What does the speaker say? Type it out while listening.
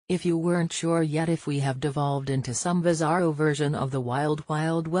If you weren't sure yet if we have devolved into some bizarro version of the Wild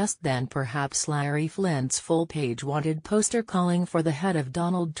Wild West, then perhaps Larry Flynt's full-page wanted poster calling for the head of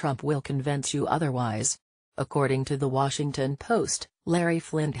Donald Trump will convince you otherwise. According to the Washington Post, Larry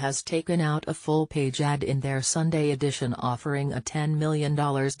Flynt has taken out a full-page ad in their Sunday edition offering a $10 million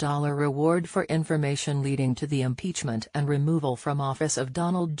reward for information leading to the impeachment and removal from office of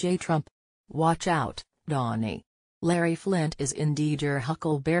Donald J. Trump. Watch out, Donnie. Larry Flynt is indeed your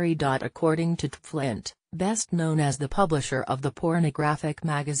huckleberry. According to Flynt, best known as the publisher of the pornographic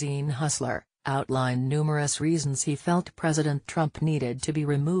magazine Hustler, outlined numerous reasons he felt President Trump needed to be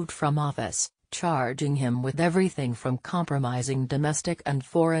removed from office, charging him with everything from compromising domestic and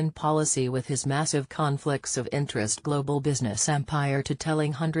foreign policy with his massive conflicts of interest global business empire to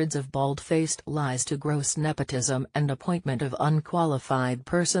telling hundreds of bald-faced lies to gross nepotism and appointment of unqualified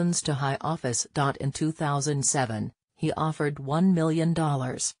persons to high office. In 2007, he offered $1 million,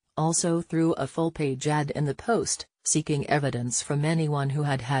 also through a full-page ad in the Post, seeking evidence from anyone who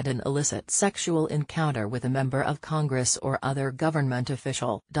had had an illicit sexual encounter with a member of Congress or other government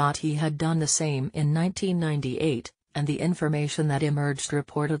official. He had done the same in 1998, and the information that emerged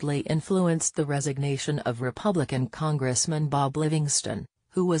reportedly influenced the resignation of Republican Congressman Bob Livingston,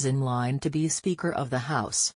 who was in line to be Speaker of the House.